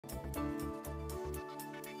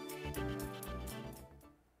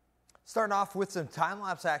Starting off with some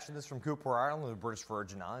time-lapse action. This from Cooper Island in the British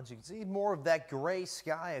Virgin Islands. You can see more of that gray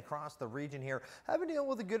sky across the region here. Having to deal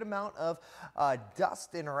with a good amount of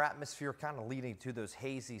dust in our atmosphere, kind of leading to those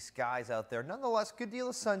hazy skies out there. Nonetheless, good deal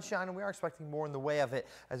of sunshine, and we are expecting more in the way of it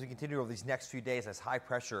as we continue over these next few days as high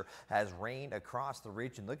pressure has rained across the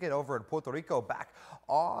region. Look at over in Puerto Rico back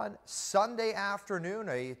on Sunday afternoon.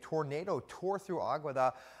 A tornado tore through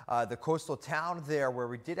Aguada, the coastal town there, where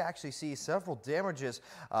we did actually see several damages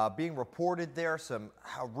being reported there, some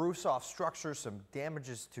roofs off structures, some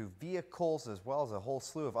damages to vehicles, as well as a whole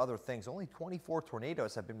slew of other things. Only 24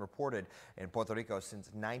 tornadoes have been reported in Puerto Rico since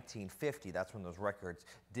 1950. That's when those records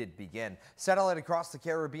did begin. Satellite across the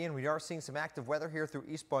Caribbean, we are seeing some active weather here through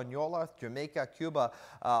Hispaniola, Jamaica, Cuba.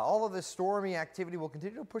 All of this stormy activity will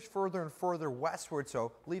continue to push further and further westward,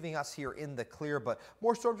 so leaving us here in the clear. But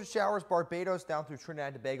more storms and showers, Barbados down through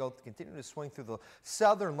Trinidad and Tobago, continue to swing through the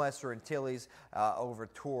southern Lesser Antilles over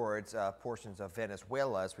towards portions of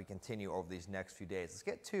Venezuela as we continue over these next few days. Let's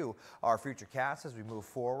get to our future casts as we move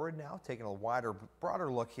forward now, taking a wider, broader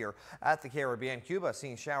look here at the Caribbean. Cuba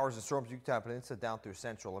seeing showers and storms Yucatan Peninsula down through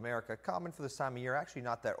Central America. Common for this time of year. Actually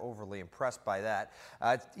not that overly impressed by that.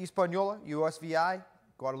 Hispaniola, USVI,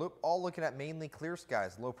 Guadeloupe, all looking at mainly clear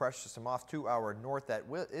skies. Low pressure system off to our north. That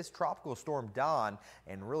is Tropical Storm Don,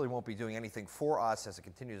 and really won't be doing anything for us as it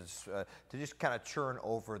continues to just kind of churn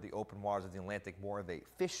over the open waters of the Atlantic. More of a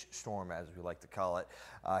fish storm, as we like to call it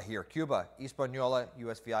here. Cuba, Hispaniola,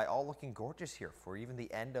 USVI, all looking gorgeous here for even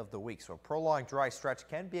the end of the week. So a prolonged dry stretch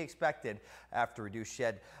can be expected after we do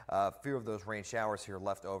shed a few of those rain showers here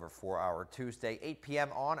left over for our Tuesday. 8 p.m.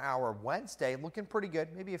 on our Wednesday, looking pretty good.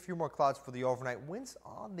 Maybe a few more clouds for the overnight. Winds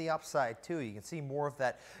on the upside too. You can see more of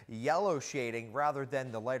that yellow shading rather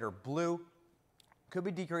than the lighter blue. Could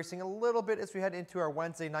be decreasing a little bit as we head into our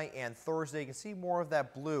Wednesday night and Thursday. You can see more of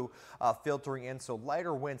that blue filtering in, so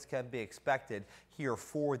lighter winds can be expected here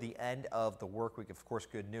for the end of the work week. Of course,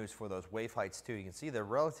 good news for those wave heights too. You can see they're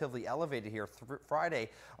relatively elevated here Friday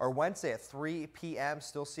or Wednesday at 3 p.m.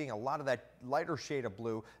 Still seeing a lot of that lighter shade of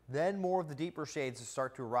blue. Then more of the deeper shades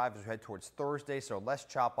start to arrive as we head towards Thursday, so less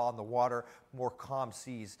chop on the water, more calm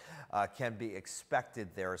seas can be expected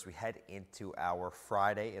there as we head into our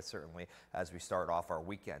Friday, and certainly as we start off our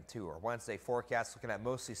weekend too. Our Wednesday forecast looking at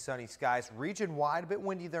mostly sunny skies region wide, a bit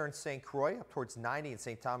windy there in St. Croix, up towards 90 in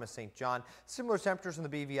St. Thomas, St. John. Similar temperatures in the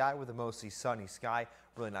BVI with a mostly sunny sky.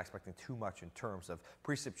 Really not expecting too much in terms of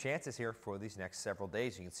precip chances here for these next several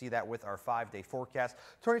days. You can see that with our 5-day forecast.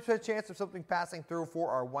 20% chance of something passing through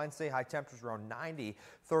for our Wednesday. High temperatures around 90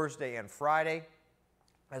 Thursday and Friday.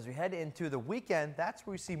 As we head into the weekend, that's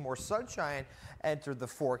where we see more sunshine enter the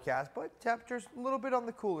forecast, but temperatures a little bit on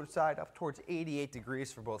the cooler side, up towards 88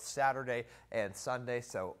 degrees for both Saturday and Sunday.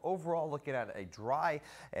 So overall, looking at a dry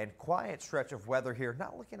and quiet stretch of weather here.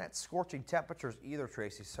 Not looking at scorching temperatures either,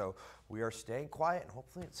 Tracy. So we are staying quiet, and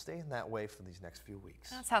hopefully it's staying that way for these next few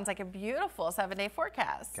weeks. That sounds like a beautiful 7-day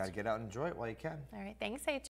forecast. Got to get out and enjoy it while you can. All right, thanks, AJ.